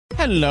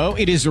Hello,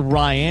 it is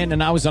Ryan,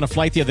 and I was on a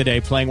flight the other day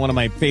playing one of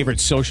my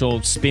favorite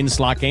social spin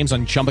slot games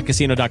on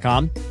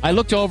ChumbaCasino.com. I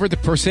looked over at the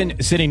person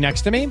sitting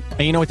next to me, and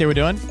you know what they were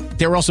doing?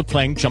 They were also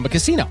playing Chumba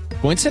Casino.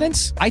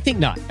 Coincidence? I think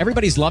not.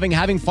 Everybody's loving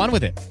having fun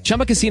with it.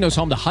 Chumba Casino is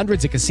home to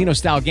hundreds of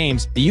casino-style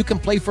games that you can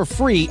play for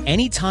free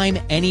anytime,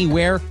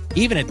 anywhere,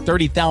 even at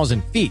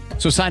 30,000 feet.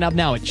 So sign up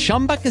now at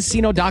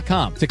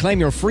ChumbaCasino.com to claim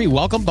your free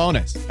welcome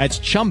bonus. That's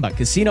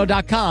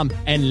ChumbaCasino.com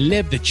and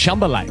live the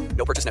Chumba life.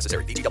 No purchase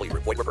necessary. VGW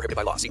Group. Void where prohibited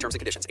by law. See terms and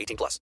conditions. 18+.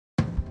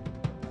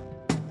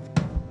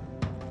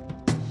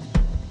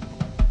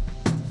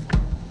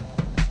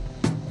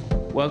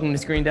 Welcome to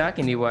Screen Doc,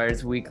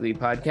 IndieWire's weekly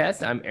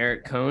podcast. I'm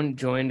Eric Cohn,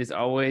 joined as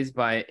always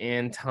by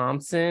Ann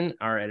Thompson,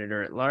 our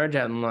editor-at-large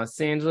out in Los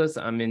Angeles.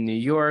 I'm in New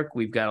York.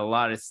 We've got a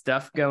lot of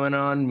stuff going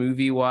on,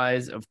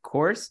 movie-wise, of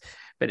course.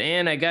 But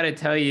Ann, I got to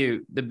tell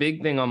you, the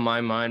big thing on my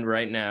mind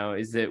right now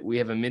is that we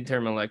have a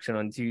midterm election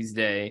on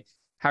Tuesday.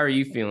 How are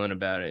you feeling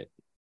about it?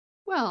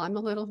 Well, I'm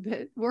a little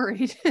bit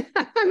worried.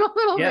 I'm a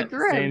little bit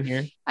grim. Same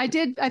here. I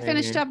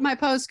finished up my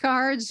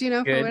postcards,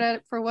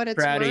 for what it's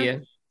Proud worth. of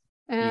you.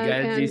 You got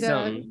to do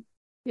something.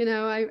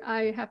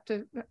 I have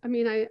to,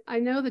 I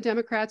know the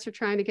Democrats are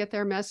trying to get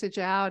their message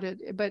out,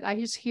 but I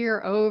just hear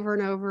over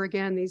and over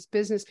again, these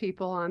business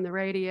people on the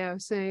radio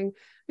saying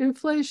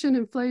inflation,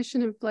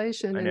 inflation,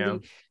 inflation.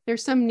 And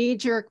there's some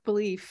knee-jerk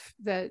belief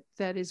that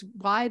is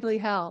widely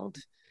held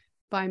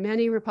by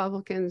many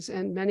Republicans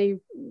and many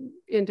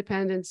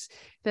independents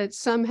that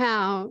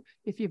somehow,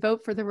 if you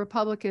vote for the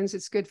Republicans,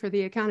 it's good for the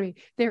economy.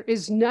 There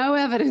is no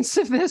evidence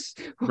of this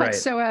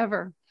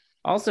whatsoever. Right.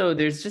 Also,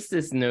 there's just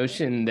this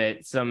notion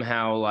that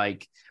somehow,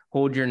 like,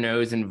 hold your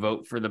nose and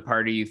vote for the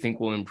party you think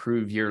will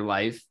improve your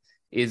life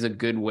is a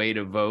good way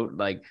to vote.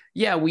 Like,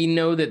 yeah, we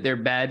know that they're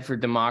bad for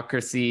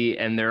democracy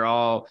and they're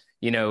all,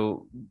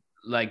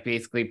 like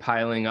basically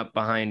piling up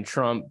behind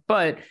Trump.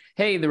 But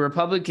hey, the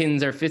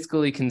Republicans are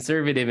fiscally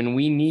conservative and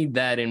we need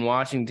that in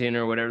Washington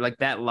or whatever. Like,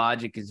 that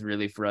logic is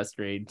really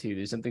frustrating too.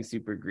 There's something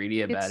super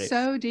greedy about it. It's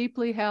so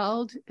deeply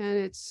held and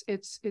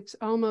it's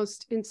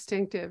almost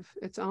instinctive.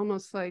 It's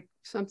almost like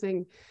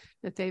something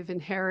that they've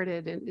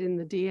inherited in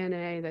the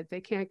DNA that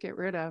they can't get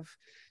rid of.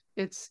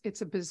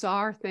 It's a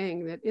bizarre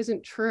thing that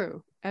isn't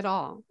true at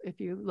all if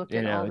you look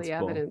at all the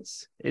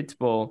evidence. It's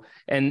bull.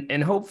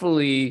 And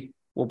hopefully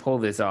we'll pull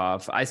this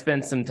off. I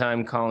spent some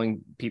time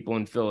calling people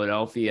in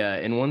Philadelphia,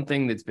 and one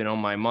thing that's been on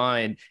my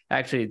mind,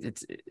 actually,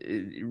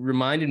 it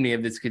reminded me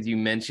of this because you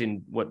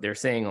mentioned what they're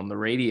saying on the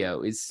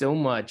radio, is so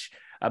much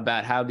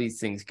about how these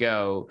things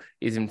go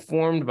is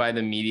informed by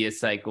the media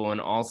cycle and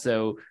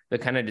also the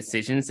kind of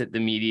decisions that the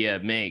media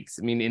makes.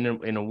 I mean,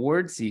 in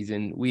award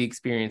season, we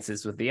experience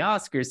this with the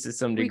Oscars to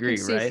some degree,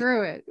 right? We can see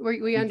through it.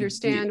 We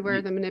understand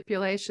where the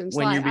manipulations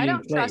lie. I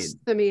don't trust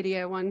the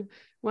media one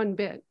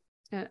bit.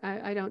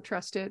 I don't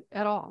trust it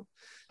at all.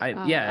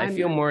 I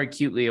feel more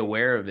acutely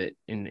aware of it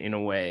in a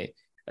way,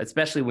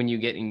 especially when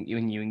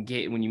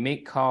you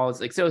make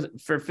calls. Like, so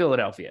for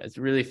Philadelphia, it's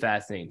really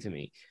fascinating to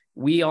me.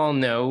 We all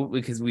know,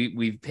 because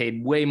we've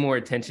paid way more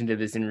attention to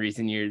this in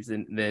recent years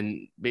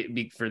than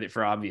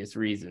for obvious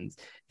reasons,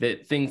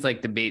 that things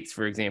like debates,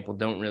 for example,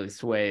 don't really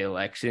sway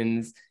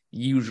elections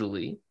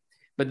usually.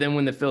 But then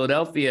when the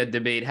Philadelphia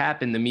debate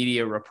happened, the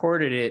media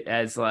reported it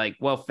as like,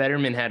 well,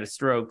 Fetterman had a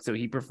stroke, so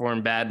he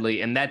performed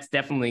badly. And that's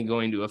definitely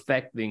going to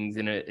affect things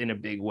in a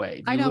big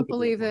way. I don't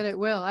believe that it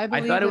will. I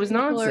believe thought it was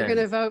people nonsense. are going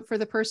to vote for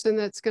the person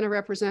that's going to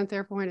represent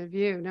their point of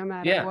view, no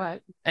matter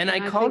what. And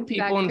I called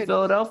people in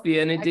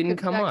Philadelphia and it didn't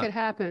come up. That could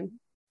happen.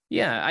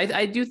 Yeah,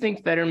 I do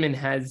think Fetterman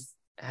has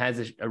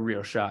a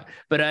real shot.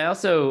 But I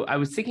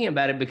was thinking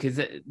about it because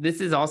this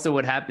is also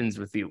what happens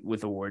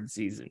with award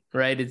season,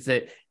 right? It's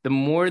that the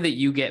more that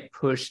you get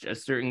pushed a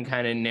certain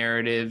kind of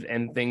narrative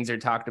and things are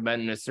talked about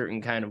in a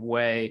certain kind of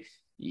way,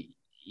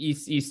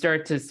 you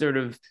start to sort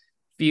of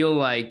feel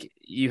like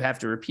you have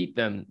to repeat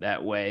them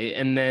that way.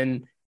 And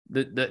then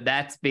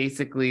that's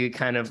basically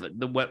kind of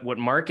what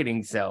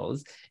marketing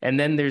sells. And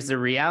then there's the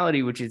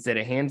reality, which is that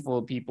a handful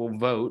of people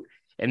vote,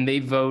 and they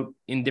vote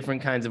in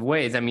different kinds of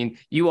ways. I mean,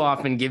 you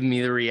often give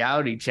me the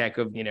reality check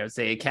of,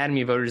 say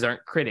Academy voters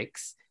aren't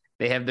critics.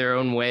 They have their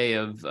own way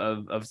of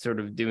sort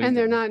of doing. And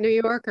they're not New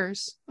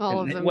Yorkers, all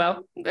of them.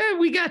 Well,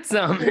 we got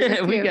some.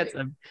 We got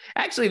some.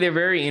 Actually, they're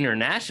very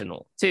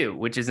international too,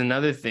 which is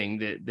another thing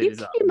that you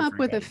came up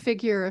with a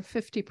figure of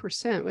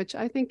 50%, which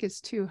I think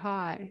is too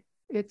high.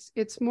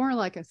 It's more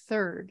like a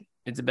third.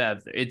 It's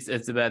about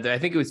I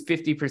think it was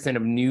 50%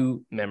 of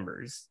new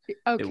members.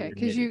 Okay,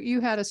 because you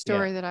had a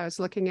story that I was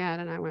looking at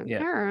and I went,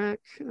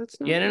 Eric, that's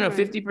not right.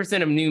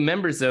 50% of new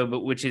members though, but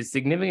which is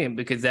significant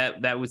because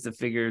that was the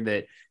figure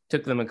that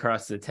took them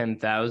across the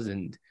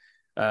 10,000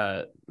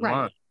 line.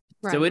 Right,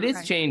 so it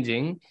is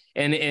changing,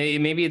 and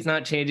maybe it's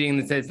not changing.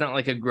 It's not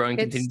like a growing.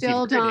 It's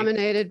still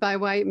dominated by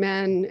white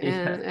men,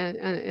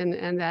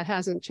 and that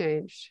hasn't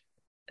changed.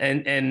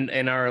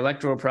 and our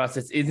electoral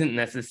process isn't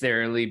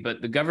necessarily,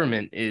 but the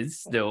government is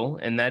still,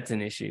 and that's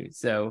an issue.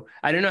 So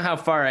I don't know how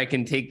far I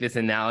can take this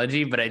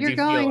analogy, but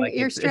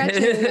you're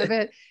stretching a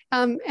bit.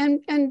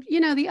 And you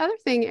know, the other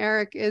thing,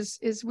 Eric, is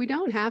we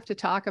don't have to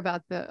talk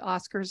about the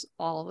Oscars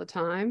all the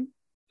time.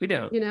 We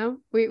don't. You know,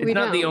 it's we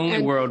not don't. the only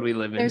And world we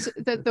live in. there's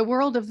the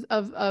world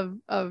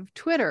of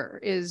Twitter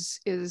is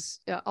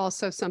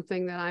also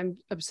something that I'm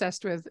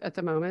obsessed with at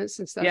the moment,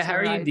 since that's how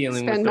are where you I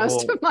dealing spend with the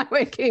most whole of my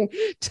waking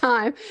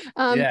time.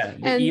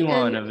 the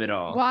Elon of it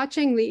all?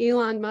 Watching the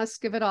Elon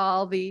Musk of it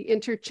all, the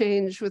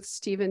interchange with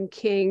Stephen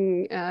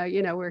King,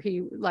 you know, where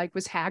he like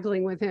was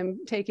haggling with him,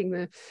 taking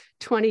the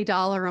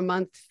 $20 a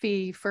month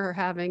fee for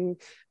having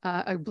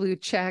a blue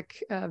check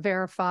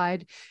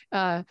verified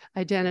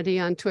identity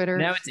on Twitter.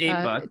 Now it's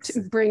 $8.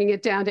 Bringing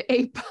it down to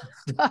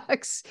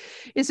 $8,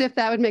 as if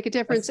that would make a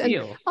difference.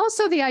 And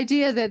also the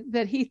idea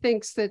that he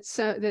thinks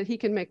that he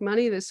can make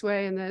money this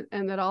way, and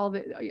that all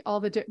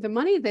the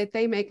money that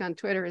they make on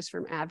Twitter is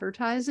from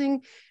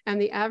advertising, and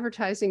the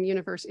advertising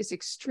universe is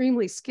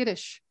extremely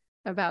skittish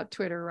about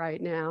Twitter right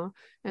now,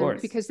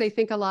 and because they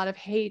think a lot of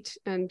hate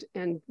and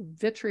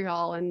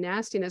vitriol and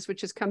nastiness,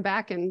 which has come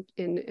back in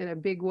a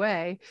big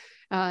way,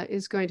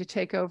 is going to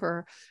take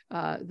over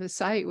the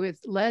site,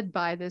 led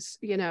by this,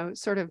 you know,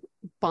 sort of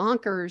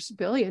bonkers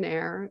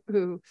billionaire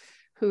who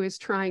is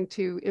trying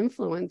to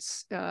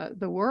influence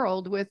the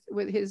world with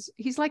his.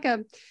 He's like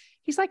a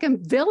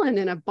villain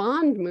in a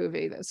Bond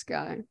movie, this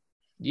guy.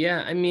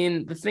 Yeah, I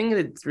mean, the thing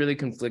that's really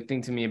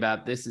conflicting to me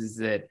about this is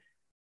that,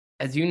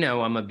 as you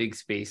know, I'm a big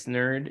space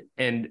nerd,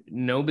 and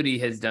nobody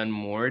has done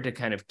more to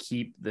kind of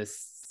keep the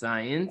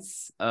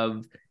science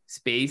of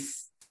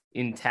space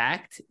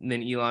intact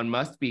than Elon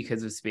Musk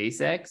because of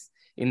SpaceX.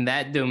 In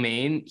that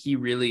domain, he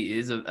really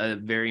is a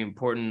very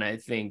important, I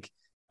think,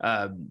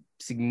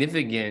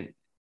 significant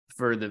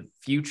for the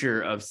future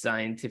of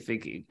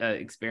scientific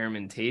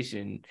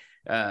experimentation.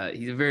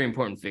 He's a very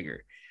important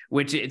figure.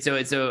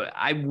 So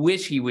I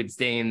wish he would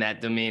stay in that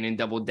domain and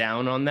double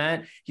down on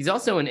that. He's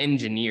also an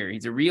engineer.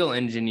 He's a real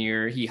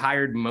engineer. He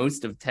hired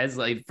most of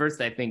Tesla.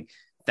 First, I think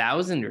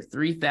 1,000 or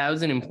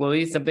 3,000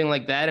 employees, something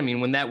like that. I mean,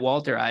 when that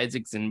Walter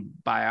Isaacson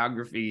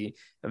biography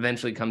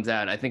eventually comes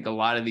out, I think a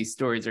lot of these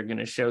stories are going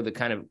to show the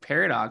kind of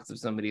paradox of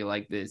somebody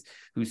like this,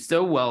 who's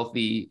so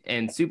wealthy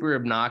and super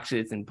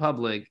obnoxious in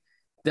public,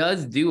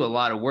 does do a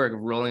lot of work of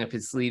rolling up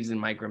his sleeves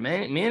and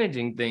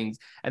micromanaging things.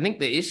 I think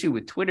the issue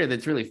with Twitter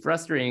that's really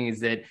frustrating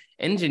is that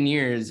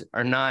engineers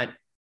are not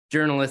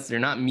journalists, they're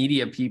not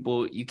media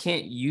people. You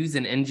can't use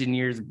an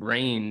engineer's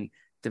brain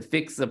to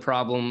fix the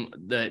problem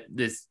that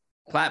this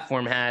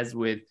platform has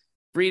with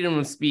freedom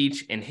of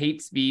speech and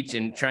hate speech,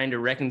 and trying to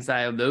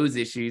reconcile those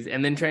issues,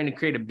 and then trying to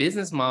create a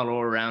business model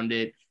around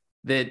it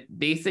that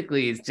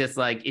basically is just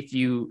like, if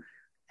you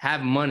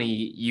have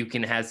money, you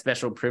can have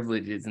special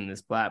privileges in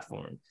this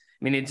platform.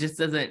 I mean, it just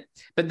doesn't.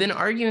 But then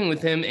arguing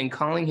with him and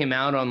calling him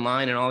out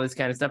online and all this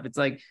kind of stuff, it's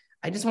like,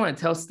 I just want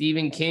to tell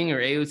Stephen King or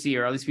AOC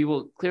or all these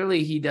people,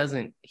 clearly he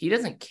doesn't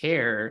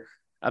care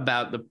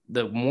about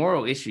the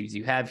moral issues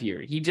you have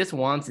here. He just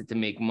wants it to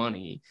make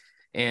money.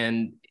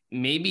 And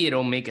maybe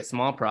it'll make a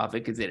small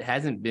profit because it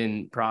hasn't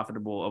been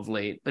profitable of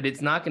late, but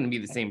it's not going to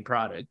be the same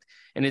product.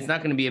 And it's not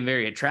going to be a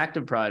very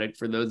attractive product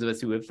for those of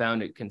us who have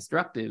found it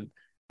constructive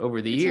over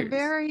the years.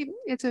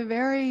 It's a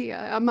very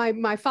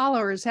my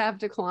followers have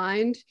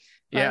declined,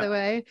 by the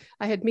way.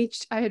 I had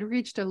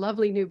reached a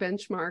lovely new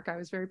benchmark I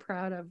was very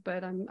proud of,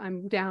 but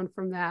I'm down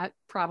from that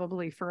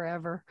probably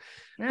forever.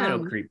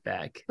 It'll creep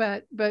back.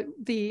 But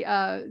the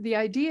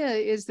idea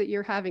is that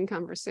you're having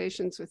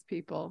conversations with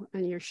people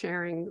and you're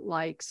sharing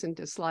likes and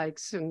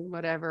dislikes and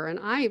whatever. And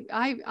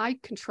I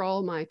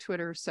control my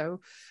Twitter so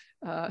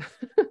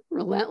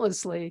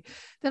relentlessly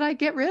that I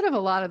get rid of a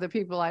lot of the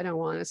people I don't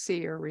want to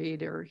see or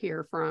read or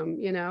hear from.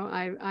 You know,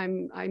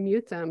 I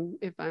mute them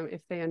if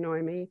they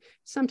annoy me.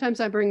 Sometimes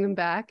I bring them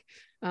back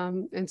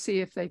and see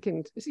if they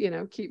can, you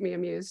know, keep me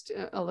amused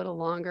a little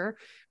longer.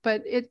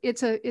 But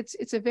it's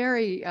a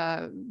very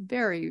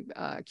very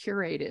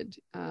curated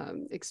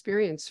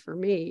experience for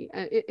me.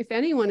 If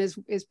anyone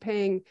is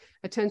paying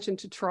attention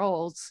to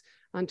trolls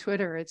on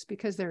Twitter, it's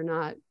because they're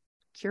not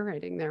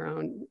curating their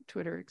own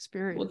Twitter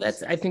experience. Well,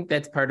 I think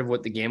that's part of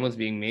what the game was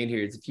being made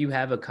here, is if you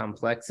have a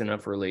complex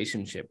enough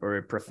relationship or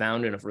a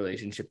profound enough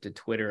relationship to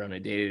Twitter on a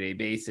day-to-day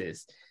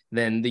basis,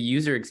 then the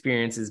user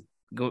experience is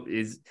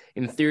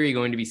in theory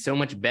going to be so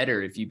much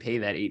better if you pay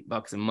that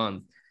 $8 a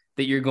month,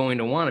 that you're going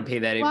to want to pay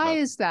that $8. Why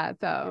is that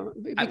though?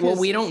 Well,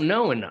 we don't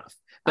know enough.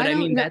 But I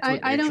mean, that's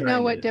what I don't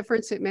know what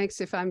difference it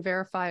makes if I'm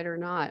verified or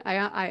not.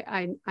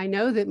 I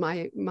know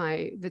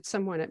that that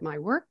someone at my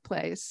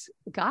workplace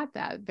got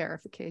that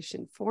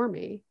verification for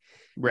me,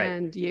 right,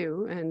 and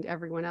you and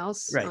everyone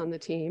else on the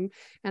team.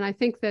 And I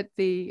think that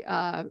the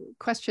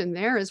question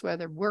there is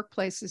whether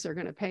workplaces are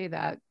going to pay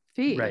that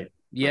fee. Right.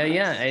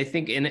 Yeah. I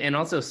think, and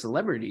also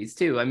celebrities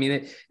too. I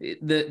mean,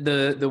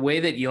 the way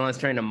that Elon's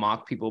trying to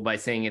mock people by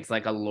saying it's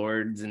like a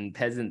lords and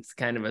peasants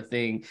kind of a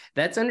thing,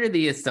 that's under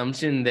the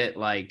assumption that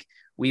like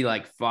we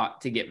like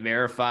fought to get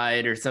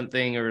verified or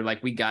something, or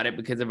like we got it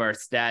because of our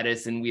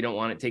status and we don't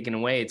want it taken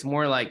away. It's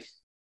more like,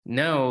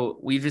 no,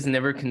 we've just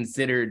never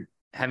considered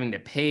having to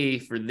pay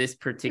for this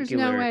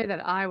particular. There's no way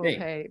that I will thing.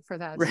 pay for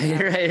that. Right,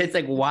 stuff. right. It's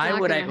like, why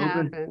would I open?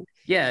 Happen.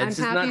 Yeah, I'm it's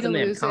just happy not to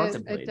something I've lose it.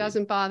 contemplated. It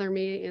doesn't bother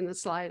me in the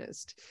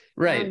slightest.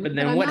 Right, but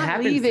then I'm what not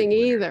happens? leaving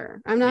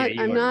either. I'm not.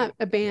 Yeah, I'm are not leaving.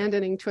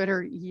 abandoning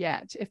Twitter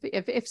yet.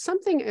 If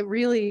something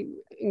really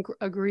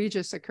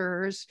egregious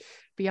occurs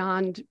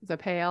beyond the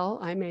pale,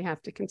 I may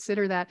have to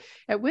consider that.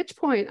 At which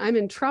point, I'm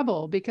in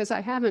trouble because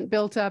I haven't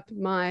built up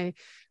my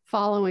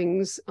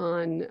followings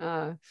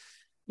on.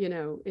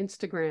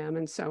 Instagram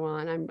and so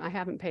on. I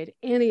haven't paid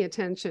any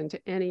attention to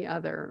any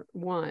other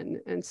one.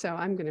 And so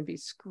I'm going to be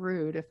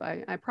screwed if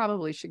I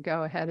probably should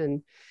go ahead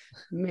and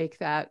make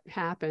that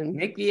happen.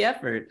 Make the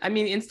effort. I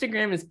mean,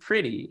 Instagram is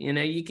pretty,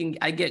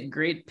 I get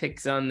great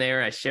pics on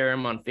there. I share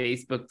them on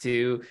Facebook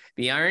too.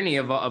 The irony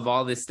of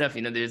all this stuff,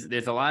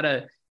 there's a lot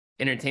of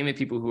entertainment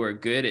people who are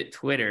good at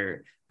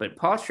Twitter, but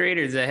Paul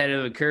Schrader's ahead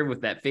of the curve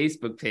with that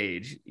Facebook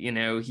page. He's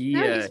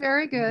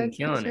very good.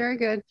 He's very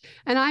good.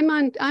 And I'm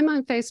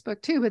on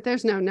Facebook too, but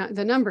there's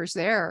the numbers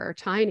there are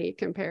tiny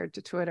compared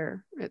to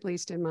Twitter, at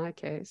least in my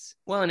case.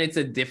 Well, and it's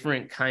a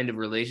different kind of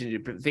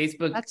relationship.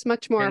 Facebook, that's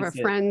much more of a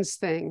friends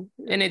thing.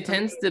 And it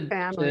tends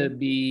to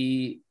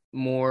be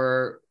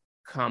more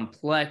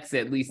complex,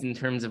 at least in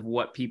terms of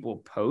what people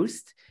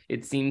post.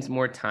 It seems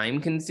more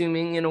time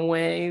consuming in a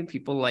way.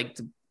 People like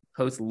to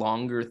post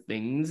longer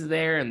things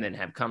there and then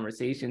have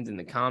conversations in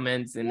the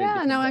comments.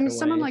 And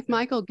someone like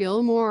Michael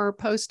Gilmore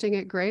posting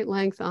at great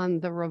length on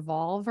the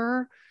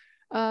Revolver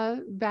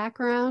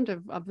background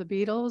of the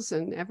Beatles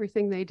and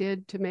everything they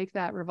did to make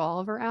that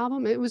Revolver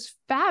album. It was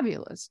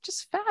fabulous,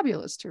 just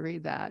fabulous to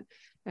read that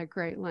at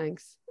great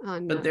length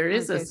but there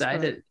is a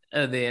side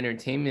of the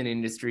entertainment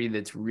industry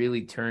that's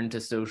really turned to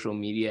social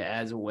media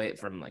as a way,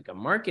 from like a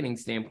marketing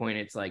standpoint.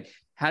 It's like,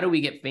 how do we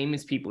get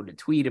famous people to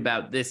tweet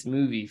about this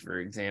movie, for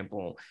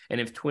example? And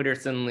if Twitter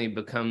suddenly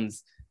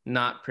becomes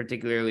not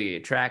particularly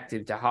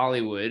attractive to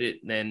Hollywood,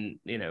 then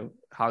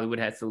Hollywood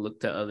has to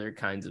look to other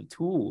kinds of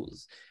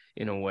tools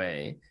in a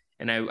way.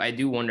 And I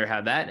do wonder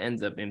how that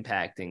ends up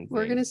impacting things.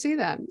 We're going to see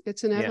that.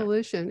 It's an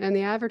evolution. And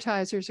the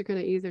advertisers are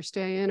going to either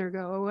stay in or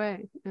go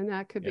away. And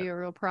that could be a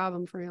real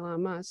problem for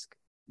Elon Musk.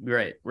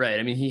 Right.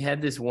 I mean, he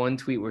had this one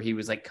tweet where he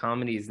was like,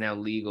 comedy is now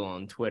legal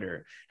on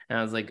Twitter. And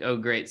I was like, oh,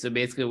 great. So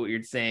basically what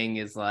you're saying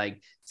is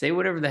like, say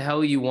whatever the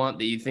hell you want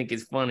that you think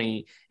is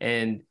funny.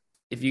 And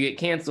if you get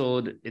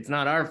canceled, it's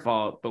not our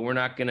fault, but we're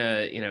not going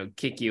to,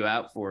 kick you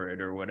out for it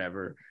or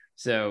whatever.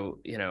 So,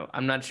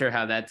 I'm not sure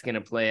how that's going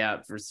to play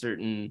out for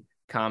certain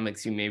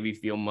comics who maybe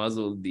feel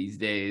muzzled these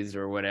days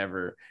or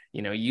whatever.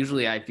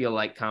 Usually I feel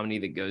like comedy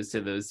that goes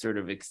to those sort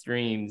of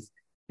extremes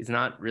is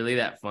not really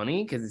that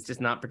funny because it's just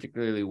not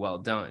particularly well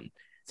done.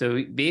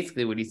 So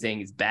basically what he's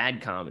saying is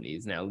bad comedy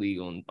is now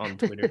legal on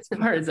Twitter as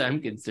far as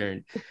I'm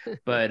concerned.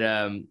 But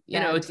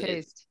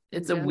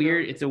it's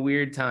a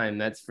weird time,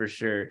 that's for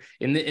sure.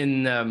 In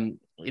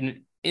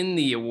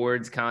the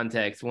awards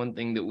context, one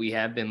thing that we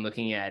have been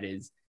looking at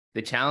is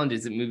the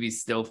challenges that movies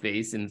still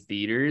face in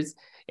theaters.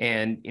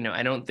 And,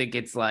 I don't think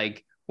it's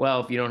like,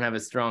 well, if you don't have a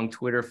strong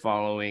Twitter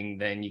following,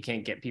 then you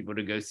can't get people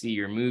to go see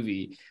your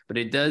movie. But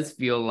it does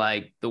feel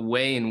like the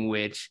way in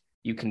which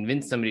you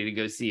convince somebody to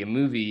go see a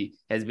movie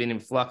has been in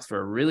flux for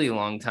a really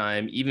long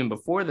time, even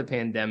before the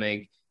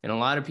pandemic. And a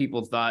lot of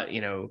people thought,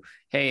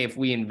 hey, if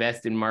we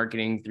invest in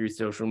marketing through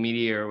social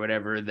media or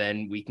whatever,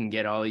 then we can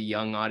get all the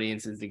young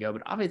audiences to go.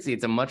 But obviously,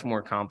 it's a much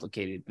more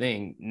complicated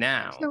thing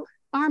now. So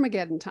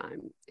Armageddon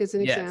Time is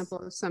an example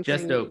of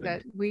something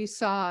that we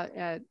saw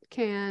at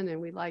Cannes and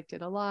we liked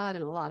it a lot,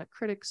 and a lot of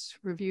critics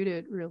reviewed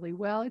it really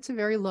well. It's a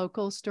very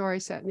local story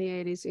set in the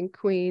 80s in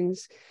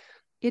Queens.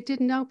 It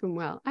didn't open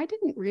well. I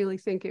didn't really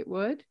think it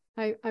would.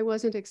 I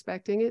wasn't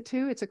expecting it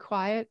to. It's a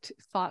quiet,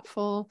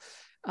 thoughtful,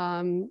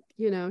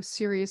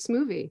 serious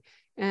movie.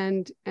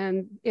 And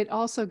it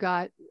also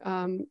got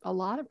a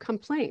lot of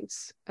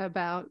complaints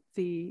about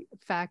the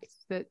fact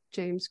that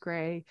James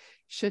Gray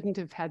shouldn't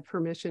have had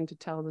permission to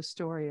tell the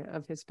story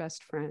of his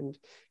best friend,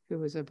 who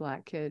was a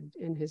Black kid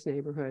in his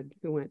neighborhood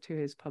who went to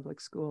his public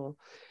school.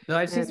 No,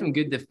 I've seen some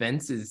good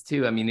defenses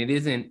too. I mean,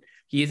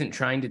 he isn't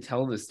trying to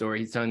tell the story.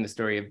 He's telling the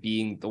story of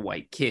being the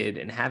white kid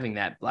and having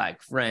that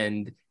Black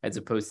friend, as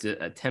opposed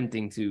to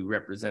attempting to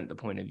represent the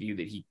point of view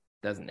that he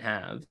doesn't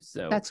have.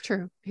 So that's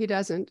true. He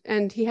doesn't.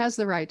 And he has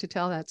the right to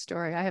tell that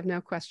story. I have no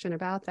question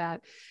about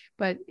that.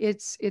 But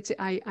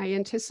I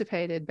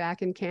anticipated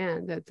back in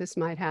Cannes that this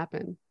might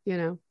happen,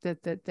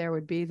 that there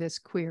would be this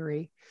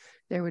query,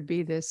 there would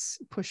be this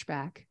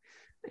pushback.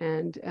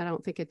 And I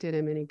don't think it did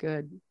him any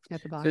good.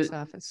 at the box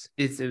office.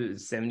 It's a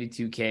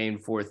 72K in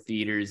 4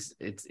 theaters.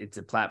 It's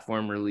a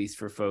platform release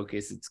for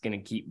Focus. It's going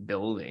to keep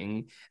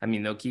building. I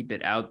mean, they'll keep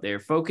it out there.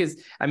 Focus.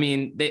 I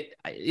mean,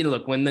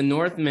 look, when The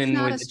Northman,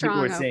 not when a people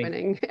strong were saying,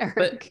 opening,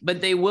 Eric.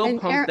 but they will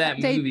pump that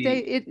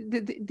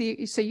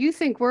movie. So you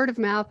think word of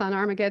mouth on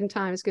Armageddon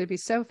Time is going to be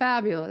so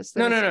fabulous?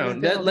 No.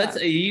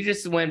 You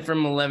just went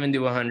from 11 to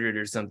 100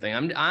 or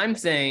something. I'm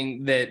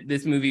saying that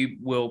this movie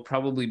will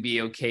probably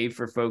be okay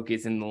for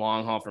Focus in the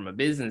long haul from a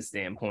business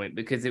standpoint,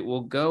 because it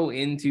will go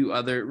into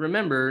other.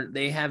 Remember,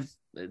 they have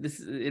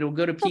this. It'll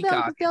go to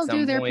Peacock. They'll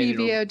do their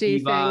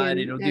PVOD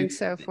thing and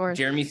so forth.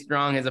 Jeremy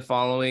Strong has a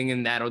following,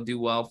 and that'll do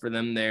well for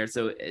them there.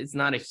 So it's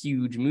not a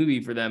huge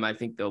movie for them. I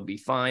think they'll be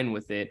fine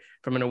with it.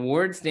 From an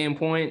award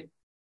standpoint,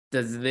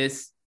 does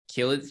this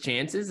kill its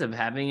chances of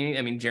having?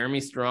 I mean,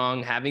 Jeremy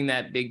Strong having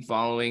that big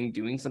following,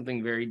 doing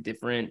something very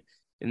different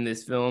in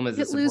this film as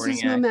a supporting actor. It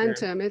loses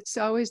momentum. It's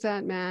always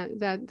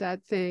that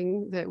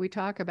thing that we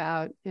talk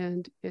about,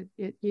 and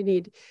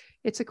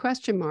it's a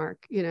question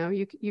mark. You know,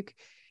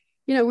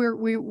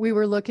 we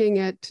were looking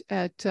at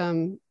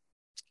the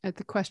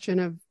question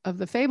of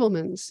the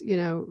Fabelmans. You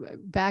know,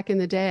 back in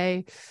the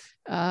day,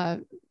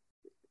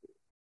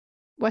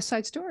 West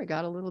Side Story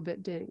got a little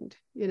bit dinged,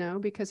 you know,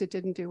 because it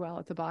didn't do well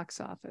at the box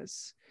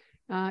office.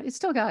 It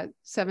still got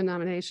 7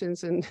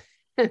 nominations and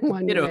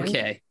 1 win.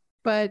 Okay.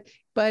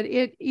 But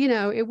it, you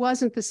know, it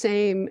wasn't the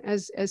same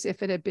as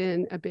if it had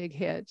been a big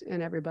hit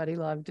and everybody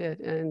loved it.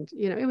 And,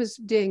 you know, it was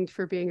dinged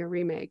for being a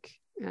remake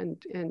and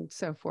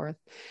so forth.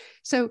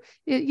 So,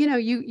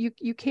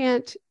 you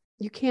can't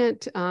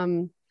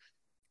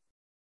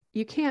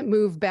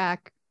move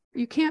back.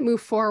 You can't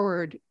move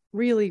forward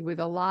really with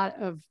a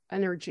lot of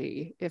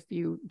energy if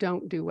you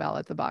don't do well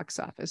at the box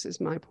office, is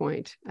my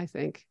point, I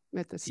think,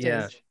 at this stage.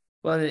 Yeah.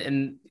 Well,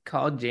 and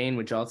Called Jane,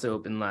 which also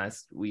opened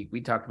last week,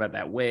 we talked about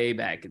that way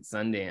back at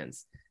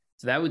Sundance.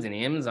 So that was an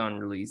Amazon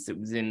release. It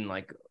was in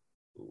like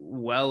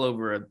well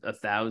over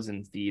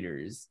 1,000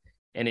 theaters,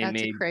 and it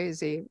made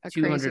crazy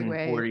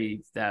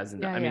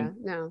 240,000. Yeah, I mean,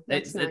 no,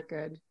 that's not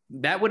good.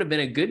 That would have been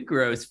a good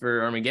gross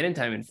for Armageddon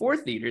Time in 4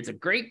 theaters. It's a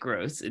great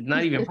gross. It's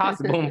not even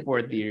possible in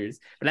 4 theaters,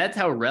 but that's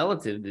how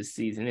relative this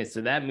season is.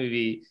 So that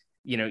movie,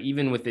 you know,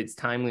 even with its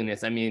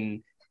timeliness, I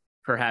mean,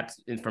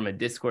 perhaps from a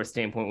discourse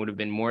standpoint, would have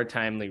been more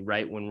timely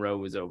right when Roe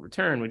was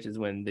overturned, which is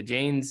when the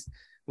Janes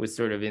was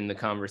sort of in the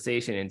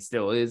conversation and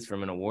still is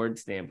from an award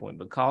standpoint.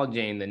 But Called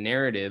Jane, the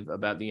narrative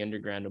about the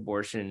underground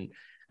abortion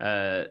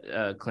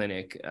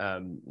clinic,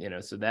 you know,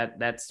 so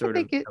that's sort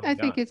of. I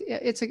think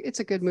it's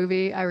a good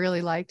movie. I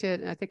really liked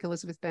it. I think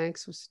Elizabeth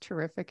Banks was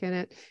terrific in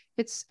it.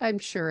 I'm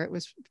sure it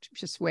was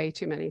just way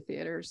too many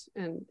theaters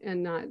and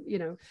not, you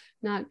know,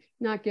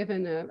 not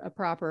given a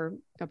proper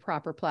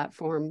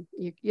platform.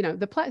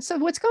 So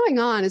what's going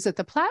on is that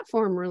the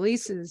platform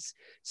releases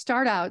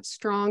start out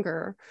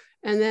stronger,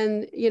 and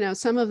then, you know,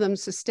 some of them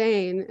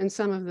sustain and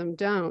some of them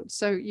don't.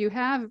 So you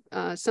have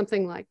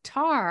something like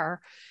Tar,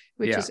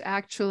 which is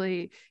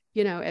actually,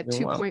 you know, at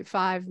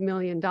 $2.5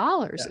 million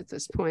at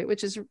this point,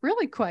 which is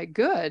really quite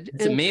good.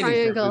 It's amazing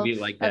Triangle for a movie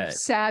like that. of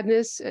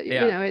Sadness, you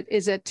know, it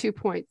is at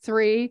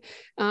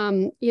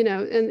 2.3. You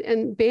know,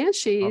 and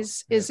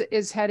Banshees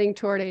is heading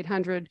toward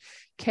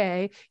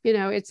 800K. You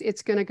know,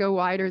 it's going to go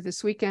wider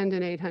this weekend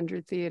in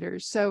 800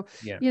 theaters. So,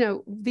 you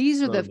know,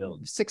 these are the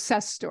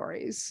success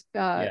stories.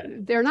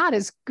 They're not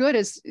as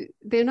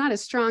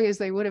strong as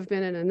they would have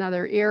been in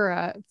another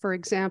era. For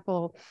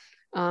example,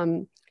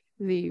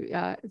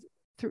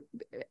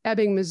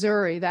 Ebbing,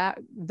 Missouri, that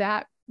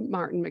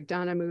Martin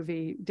McDonagh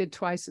movie did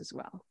twice as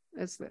well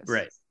as this.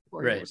 Right.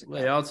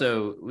 Well, it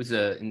also was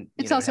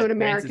it's also an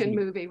American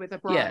movie with a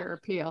broader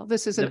appeal.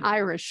 This is an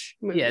Irish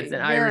movie. Yeah, it's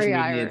an Irish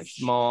movie. It's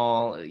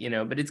small, you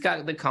know, but it's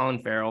got the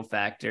Colin Farrell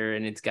factor,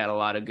 and it's got a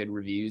lot of good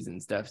reviews and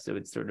stuff. So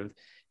it's sort of,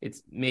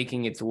 it's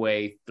making its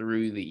way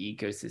through the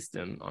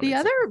ecosystem. The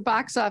other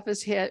box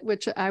office hit,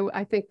 which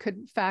I think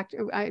could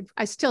factor,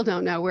 I still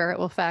don't know where it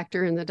will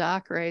factor in the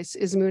doc race,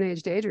 is Moon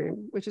Age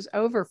Daydream, which is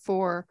over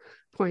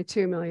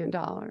 $4.2 million.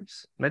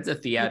 That's a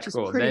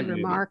theatrical which is pretty event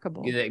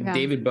remarkable. Yeah.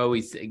 David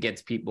Bowie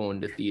gets people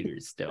into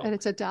theaters still. And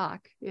it's a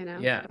doc, you know?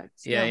 Yeah.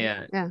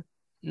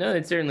 No,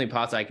 it's certainly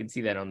possible. I could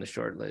see that on the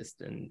short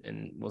list,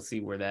 and we'll see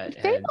where that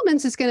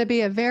Fabelmans is going to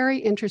be a very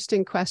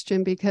interesting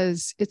question,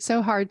 because it's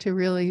so hard to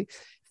really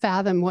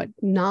fathom what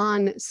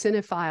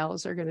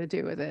non-cinephiles are going to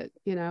do with it.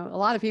 You know, a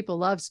lot of people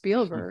love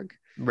Spielberg,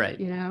 right?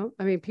 You know,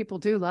 I mean, people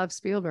do love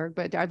Spielberg,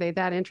 but are they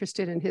that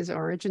interested in his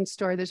origin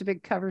story? There's a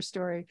big cover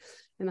story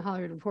in the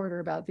Hollywood Reporter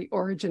about the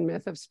origin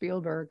myth of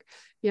Spielberg.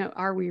 You know,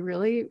 are we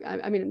really?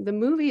 I mean, the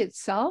movie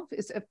itself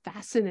is a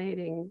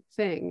fascinating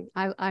thing.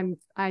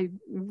 I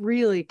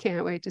really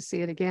can't wait to see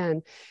it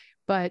again.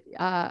 But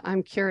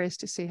I'm curious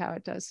to see how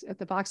it does at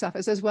the box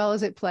office, as well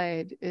as it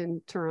played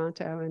in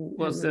Toronto.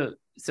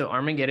 So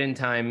Armageddon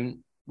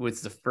Time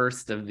was the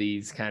first of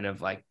these kind of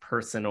like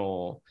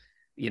personal,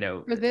 you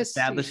know,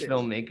 established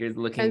filmmakers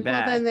looking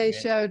back. Well, then they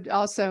showed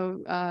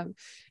also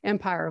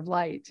Empire of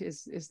Light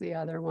is the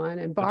other one,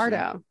 and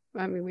Bardo.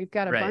 I mean, we've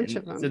got a bunch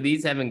of them. So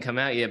these haven't come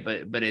out yet,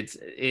 but it's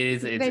they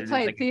played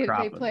like a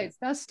crop they played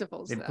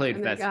festivals. They though, played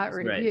and festivals,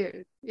 they got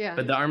reviewed. Yeah.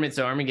 But the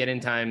Armageddon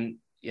Time,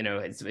 you know,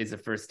 is the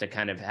first to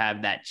kind of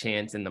have that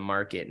chance in the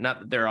market. Not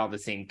that they're all the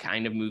same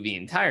kind of movie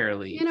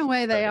entirely. In a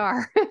way, they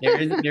are.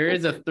 there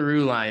is a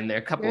through line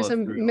there. There's a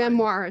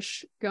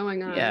memoirish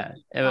going on. Yeah,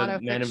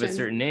 men of a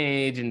certain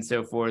age and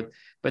so forth.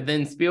 But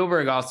then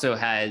Spielberg also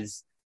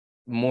has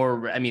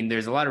more. I mean,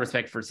 there's a lot of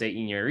respect for, say,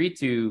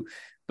 Iñárritu,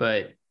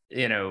 but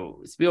you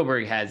know,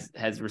 Spielberg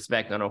has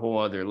respect on a whole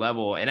other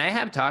level. And I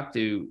have talked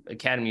to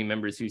Academy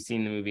members who've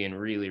seen the movie and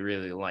really,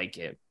 really like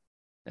it.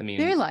 I mean,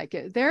 they like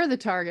it. They're the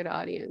target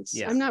audience.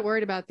 Yes. I'm not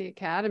worried about the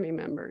Academy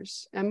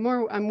members.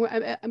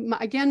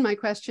 Again, my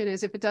question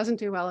is, if it doesn't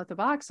do well at the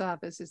box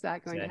office, is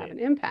that going to have an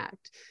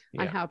impact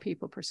on how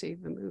people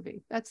perceive the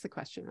movie? That's the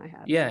question I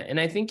have. Yeah, and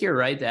I think you're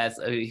right to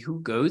ask who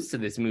goes to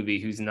this movie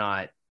who's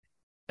not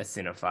a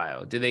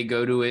cinephile. Do they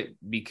go to it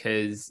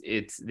because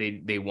it's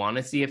they want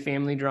to see a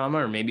family drama,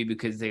 or maybe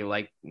because they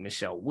like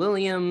Michelle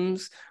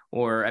Williams?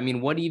 Or I mean,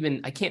 what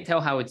even? I can't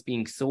tell how it's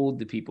being sold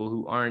to people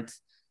who aren't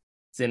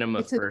cinema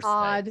it's first. It's an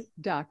odd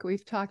duck.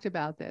 We've talked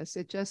about this.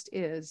 It just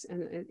is,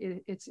 and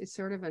it's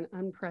sort of an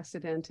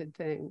unprecedented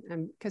thing,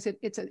 because it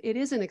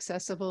is an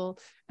accessible,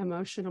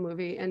 emotional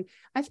movie, and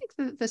I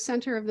think the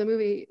center of the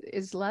movie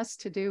is less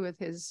to do with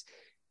his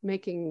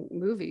making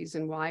movies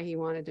and why he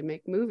wanted to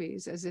make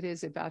movies as it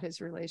is about his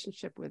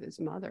relationship with his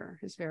mother,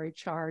 his very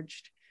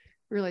charged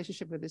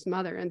relationship with his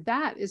mother, and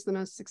that is the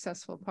most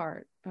successful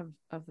part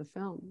of the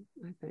film,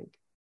 I think.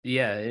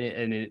 Yeah,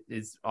 and it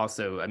is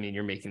also, I mean,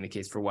 you're making the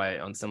case for why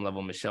on some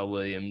level Michelle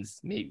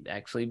Williams may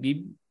actually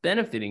be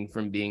benefiting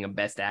from being a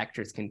Best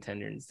Actress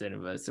contender instead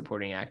of a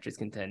supporting actress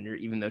contender,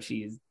 even though she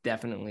is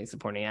definitely a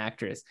supporting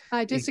actress.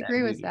 I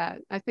disagree with that.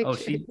 I think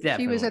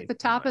she was at the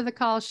top of the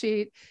call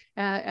sheet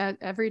at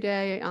every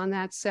day on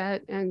that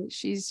set, and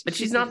she's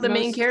not the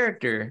main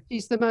character.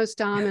 She's the most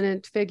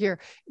dominant figure.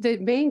 The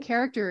main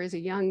character is a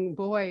young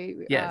boy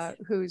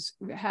who's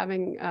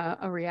having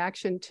a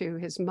reaction to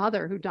his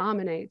mother, who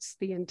dominates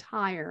the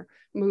entire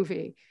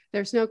movie.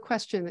 There's no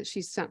question that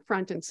she's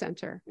front and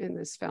center in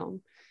this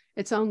film.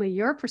 It's only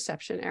your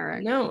perception,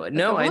 Eric. No, the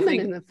woman I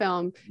think in the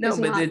film. No, is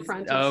but not it's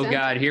front and center.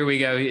 God, here we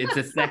go. It's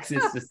a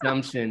sexist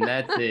assumption.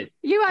 That's it.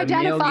 You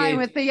identify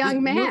with the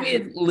young man. This movie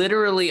is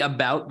literally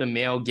about the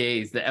male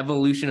gaze, the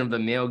evolution of the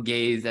male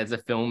gaze as a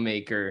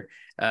filmmaker,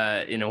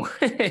 in a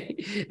way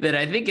that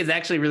I think is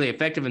actually really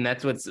effective, and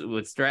that's what's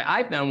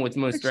I found what's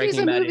most striking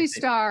about it. She's a movie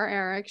star,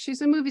 Eric.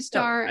 She's a movie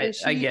star, and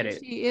I get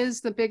it. She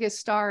is the biggest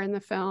star in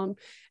the film,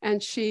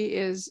 and she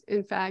is,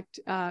 in fact,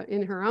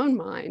 in her own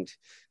mind,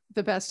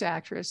 the Best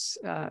Actress,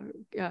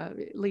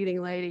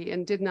 leading lady,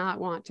 and did not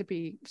want to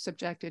be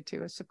subjected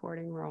to a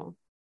supporting role.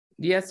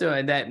 Yeah, so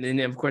and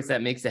of course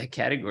that makes that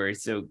category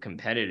so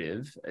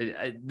competitive.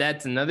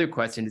 That's another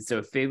question. So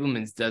if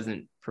Fabelmans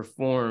doesn't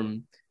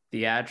perform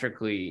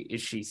theatrically,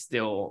 is she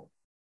still,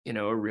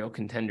 a real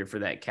contender for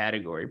that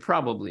category?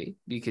 Probably,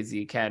 because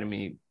the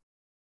Academy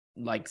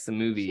likes the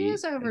movie. She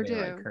is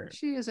overdue.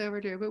 She is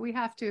overdue, but we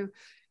have to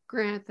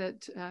grant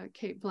that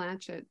Cate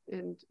Blanchett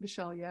and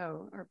Michelle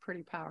Yeoh are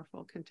pretty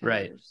powerful contenders.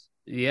 Right.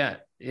 Yeah.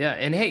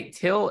 And hey,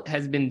 Till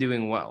has been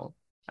doing well.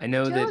 I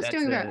know Till that's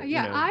doing very,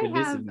 I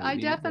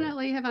movie,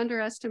 definitely have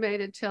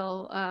underestimated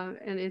Till,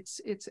 and it's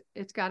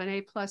got an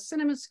A+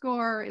 cinema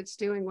score. It's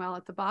doing well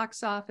at the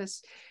box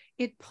office.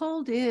 It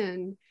pulled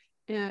in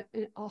a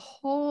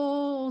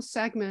whole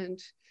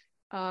segment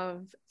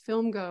of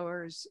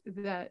filmgoers,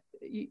 that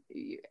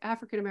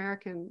African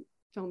American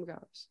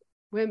filmgoers,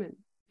 women.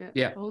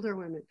 Older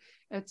women.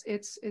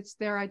 It's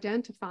they're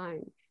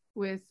identifying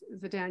with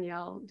the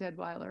Danielle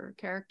Deadwyler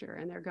character,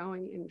 and they're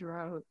going in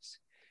droves.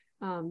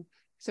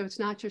 So it's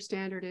not your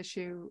standard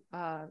issue,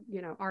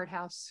 art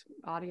house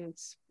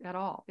audience at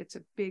all. It's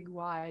a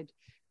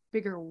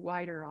bigger,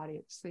 wider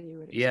audience than you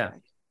would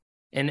expect.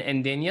 Yeah,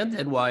 and Danielle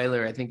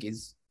Deadwyler, I think,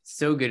 is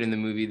so good in the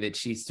movie that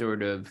she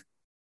sort of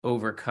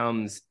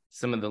overcomes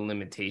some of the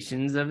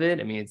limitations of it.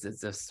 I mean,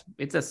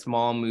 it's a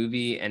small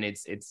movie, and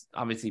it's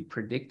obviously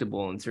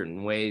predictable in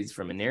certain ways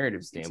from a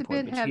narrative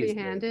standpoint. It's a bit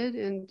heavy-handed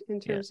in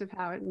terms of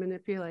how it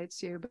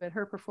manipulates you, but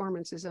her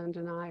performance is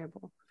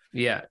undeniable.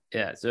 Yeah.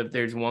 So if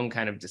there's one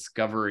kind of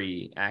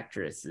discovery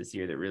actress this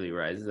year that really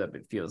rises up,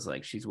 it feels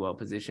like she's well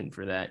positioned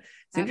for that.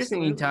 It's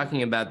interesting you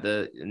talking about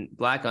the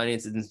Black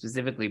audiences, and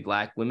specifically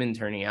Black women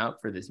turning out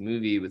for this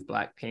movie with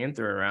Black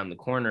Panther around the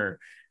corner.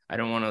 I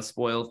don't want to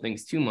spoil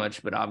things too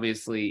much, but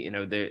obviously,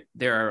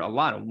 there are a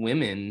lot of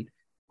women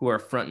who are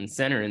front and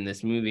center in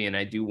this movie, and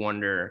I do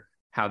wonder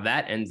how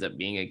that ends up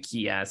being a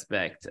key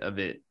aspect of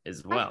it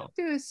as well.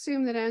 I have to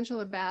assume that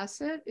Angela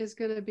Bassett is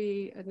going to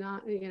be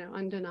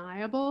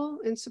undeniable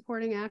in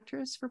supporting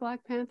actress for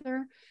Black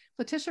Panther.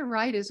 Letitia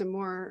Wright is a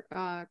more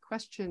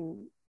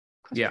question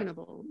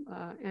questionable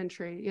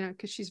entry, you know,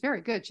 because she's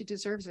very good. She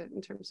deserves it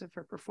in terms of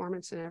her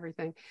performance and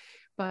everything.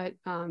 But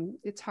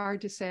it's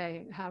hard to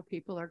say how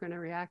people are going to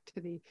react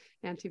to the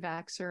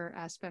anti-vaxxer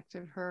aspect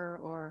of her,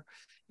 or,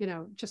 you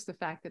know, just the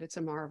fact that it's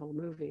a Marvel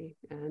movie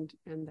and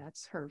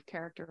that's her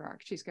character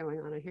arc. She's going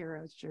on a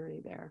hero's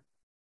journey there.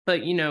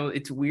 But, you know,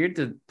 it's weird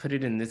to put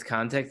it in this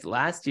context.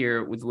 Last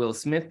year with Will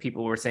Smith,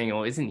 people were saying,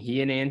 oh, isn't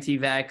he an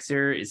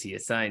anti-vaxxer? Is he a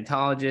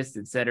Scientologist,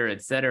 et cetera,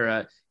 et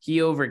cetera?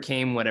 He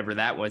overcame whatever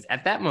that was.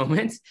 At that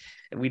moment,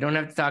 we don't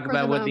have to talk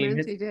about what he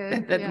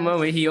did. At the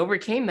moment, he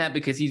overcame that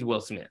because he's Will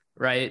Smith,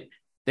 right?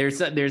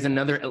 There's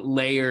another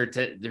layer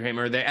to him,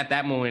 or at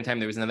that moment in time,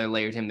 there was another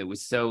layer to him that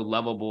was so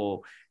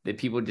lovable that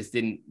people just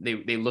didn't,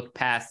 they looked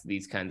past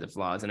these kinds of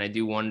flaws. And I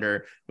do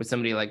wonder with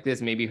somebody like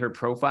this, maybe her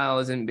profile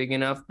isn't big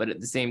enough, but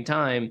at the same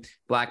time,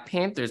 Black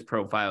Panther's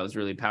profile is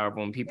really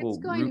powerful and people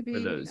root for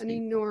those. An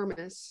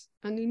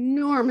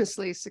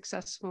enormously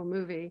successful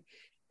movie.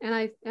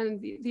 And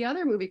the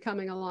other movie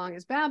coming along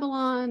is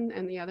Babylon,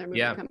 and the other movie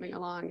coming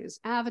along is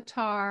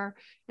Avatar,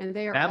 and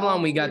they are Babylon.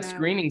 all, we got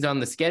screenings on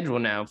the schedule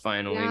now,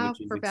 finally,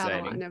 which is for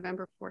exciting. Babylon,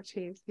 November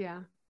 14th.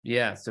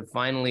 Yeah, so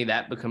finally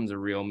that becomes a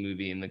real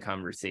movie in the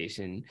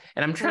conversation.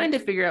 And I'm trying to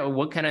figure out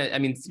what kind of, I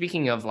mean,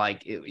 speaking of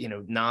like, you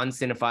know,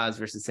 non-cinephiles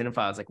versus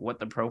cinephiles, like what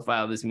the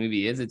profile of this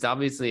movie is. It's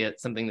obviously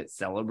something that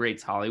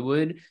celebrates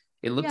Hollywood.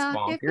 It looks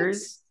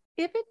bonkers.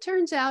 If it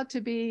turns out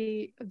to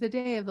be The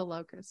Day of the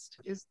Locust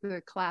is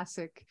the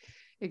classic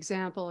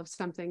example of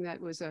something that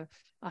was a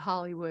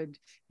Hollywood,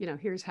 you know,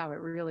 here's how it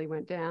really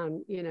went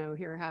down, you know,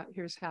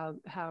 here's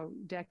how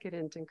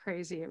decadent and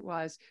crazy it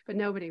was, but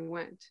nobody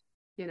went,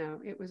 you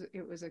know, it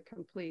was a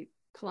complete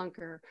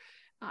clunker.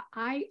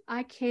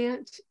 I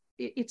can't,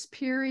 it's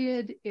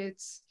period,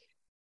 it's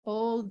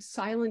old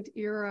silent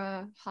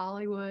era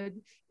Hollywood,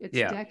 it's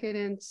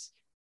decadence.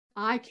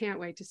 I can't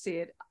wait to see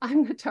it.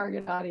 I'm the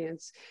target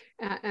audience,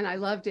 and I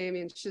love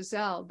Damien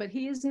Chazelle, but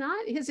he is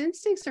not, his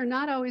instincts are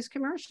not always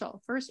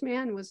commercial. First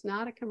Man was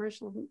not a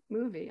commercial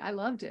movie. I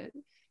loved it,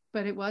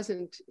 but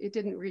it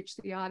didn't reach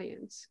the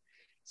audience.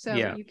 So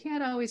you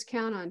can't always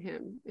count on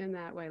him in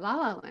that way. La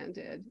La Land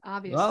did,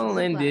 obviously. La La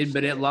Land did,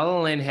 but La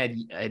La Land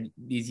had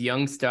these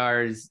young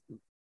stars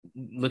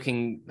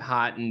looking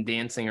hot and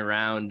dancing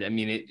around. I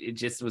mean, it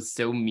just was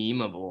so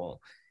memeable.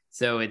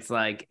 So it's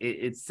like,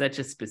 it's such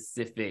a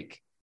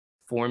specific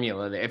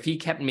formula there. If he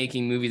kept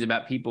making movies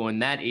about people in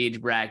that age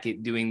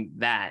bracket doing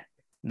that,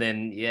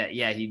 then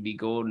he'd be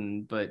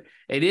golden. But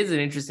it is an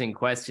interesting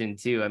question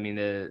too. I mean,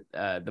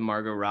 the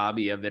Margot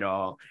Robbie of it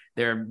all,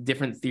 there are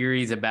different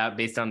theories about,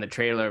 based on the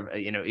trailer,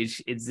 you know,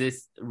 is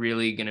this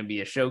really going to be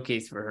a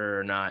showcase for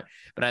her or not?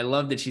 But I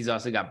love that she's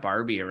also got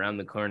Barbie around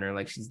the corner.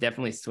 Like, she's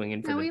definitely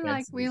swinging for the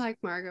fences. We like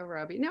Margot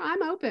Robbie. No,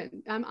 I'm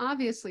open. I'm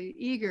obviously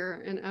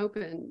eager and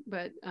open,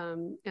 but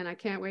and I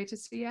can't wait to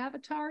see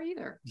Avatar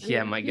either.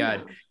 My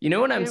God. You know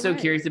what I'm so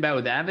curious about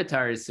with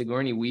Avatar is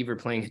Sigourney Weaver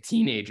playing a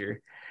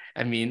teenager.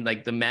 I mean,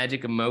 like, the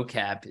magic of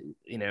mocap,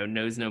 you know,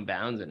 knows no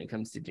bounds when it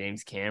comes to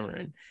James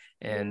Cameron.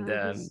 And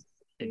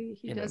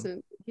he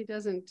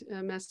doesn't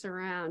mess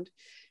around.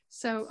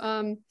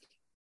 So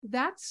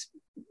that's,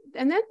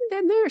 and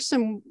then there are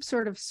some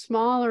sort of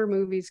smaller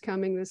movies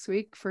coming this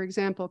week. For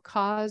example,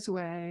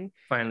 Causeway,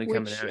 finally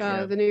coming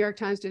out. The New York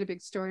Times did a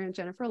big story on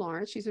Jennifer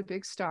Lawrence. She's a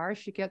big star.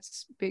 She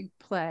gets big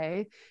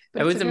play.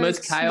 That was the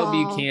most Kyle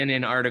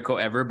Buchanan article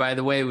ever, by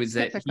the way, was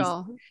that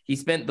he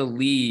spent the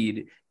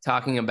lead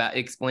talking about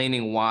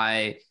explaining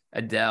why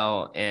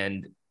Adele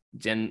and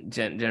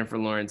Jennifer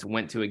Lawrence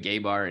went to a gay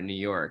bar in New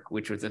York,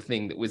 which was a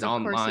thing that was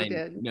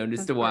online,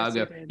 noticed a while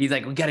ago. He's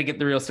like, we got to get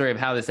the real story of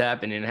how this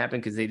happened. And it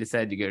happened because they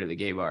decided to go to the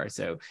gay bar.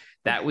 So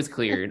that was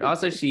cleared.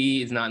 Also,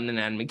 she is not in an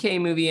Adam McKay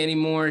movie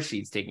anymore.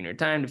 She's taking her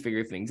time to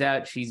figure things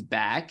out. She's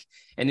back.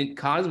 And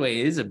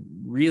Causeway is a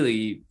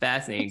really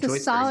fascinating choice.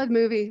 It's a solid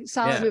movie,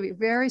 movie.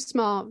 Very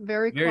small,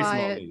 very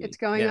quiet. It's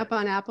going up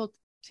on Apple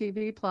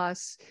TV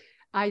Plus.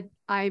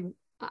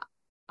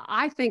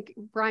 I think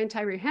Brian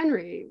Tyree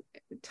Henry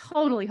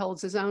totally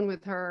holds his own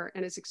with her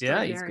and is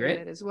extraordinary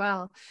in it as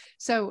well.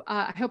 So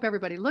I hope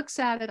everybody looks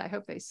at it. I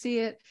hope they see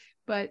it.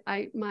 But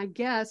my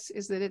guess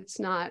is that it's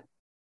not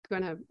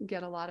going to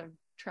get a lot of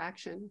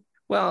traction.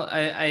 Well,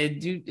 I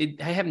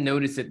have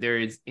noticed that there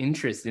is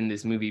interest in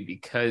this movie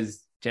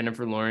because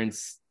Jennifer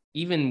Lawrence,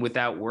 even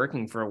without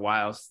working for a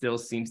while, still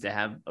seems to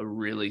have a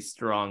really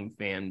strong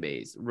fan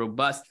base,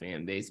 robust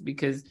fan base,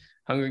 because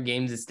Hunger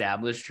Games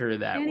established her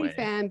that way. Any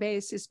fan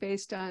base is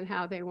based on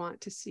how they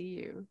want to see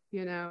you,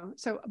 you know?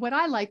 So what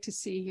I like to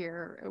see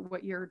here,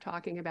 what you're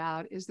talking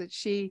about, is that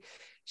she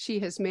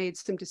has made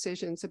some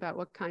decisions about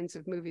what kinds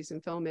of movies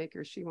and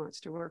filmmakers she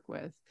wants to work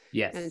with.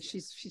 Yes. And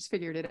she's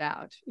figured it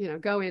out, you know,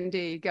 go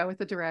indie, go with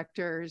the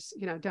directors,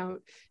 you know,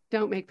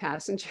 don't make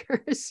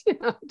Passengers, you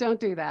know, don't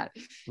do that.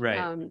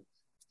 Right.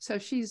 So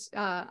she's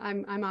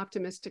I'm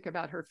optimistic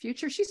about her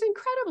future. She's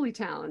incredibly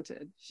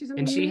talented. She's an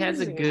and she has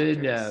a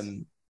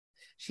good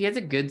she has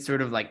a good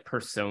sort of like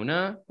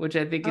persona, which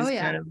I think is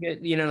kind of good.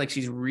 You know, like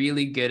she's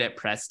really good at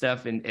press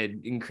stuff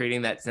and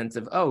creating that sense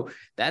of, oh,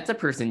 that's a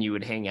person you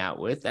would hang out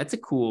with. That's a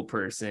cool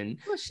person.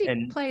 Well,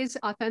 she plays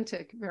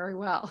authentic very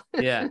well.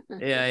 Yeah.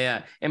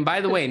 And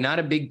by the way, not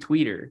a big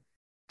tweeter.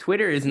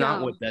 Twitter is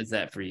not what does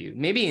that for you.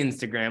 Maybe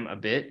Instagram a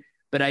bit.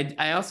 But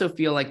I also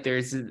feel like there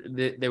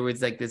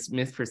was like this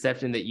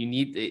misperception that you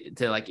need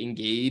to like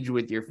engage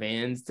with your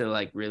fans to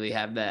like really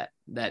have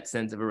that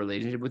sense of a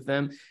relationship with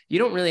them. You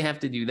don't really have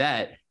to do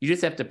that. You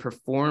just have to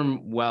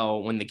perform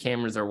well when the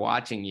cameras are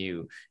watching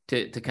you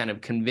to kind of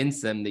convince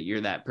them that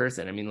you're that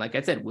person. I mean, like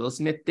I said, Will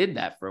Smith did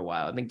that for a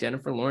while. I think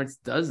Jennifer Lawrence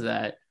does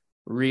that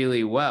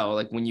really well.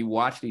 Like when you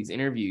watch these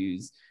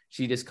interviews,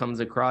 she just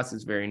comes across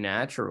as very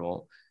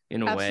natural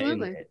in a way.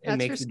 And it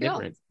makes a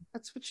difference.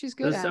 That's what she's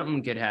good at.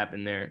 Something could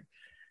happen there.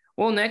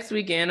 Well, next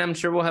weekend, I'm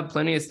sure we'll have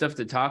plenty of stuff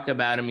to talk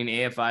about. I mean,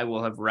 AFI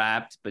will have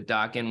wrapped, but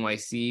Doc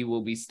NYC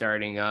will be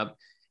starting up.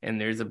 And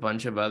there's a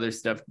bunch of other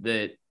stuff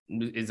that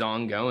is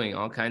ongoing,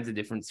 all kinds of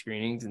different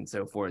screenings and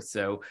so forth.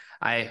 So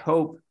I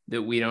hope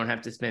that we don't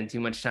have to spend too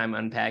much time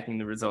unpacking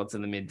the results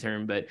of the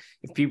midterm. But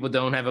if people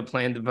don't have a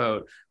plan to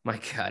vote, my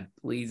God,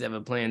 please have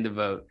a plan to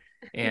vote.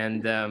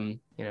 And,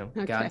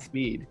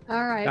 Godspeed.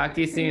 All right. Talk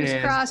to you soon.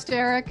 Fingers crossed,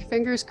 Eric.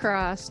 Fingers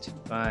crossed.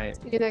 Bye.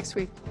 See you next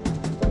week.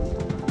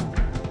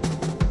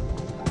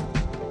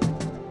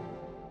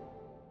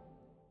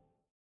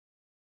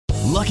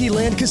 Lucky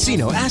Land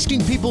Casino,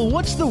 asking people,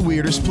 what's the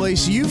weirdest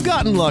place you've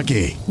gotten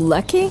lucky?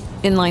 Lucky?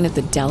 In line at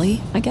the deli,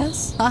 I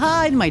guess?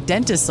 Aha, in my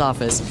dentist's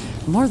office.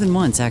 More than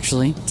once,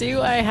 actually.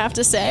 Do I have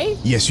to say?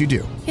 Yes, you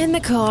do. In the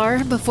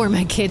car before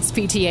my kids'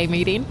 PTA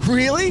meeting.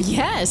 Really?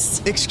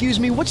 Yes. Excuse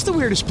me, what's the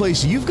weirdest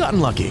place you've gotten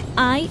lucky?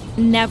 I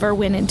never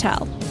win and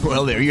tell.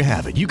 Well, there you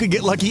have it. You can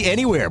get lucky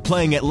anywhere,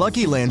 playing at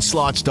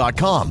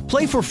LuckyLandSlots.com.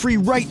 Play for free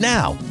right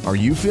now. Are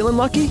you feeling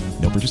lucky?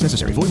 No purchase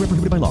necessary. Void where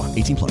prohibited by law.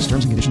 18+.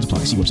 Terms and conditions apply.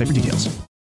 See website for details.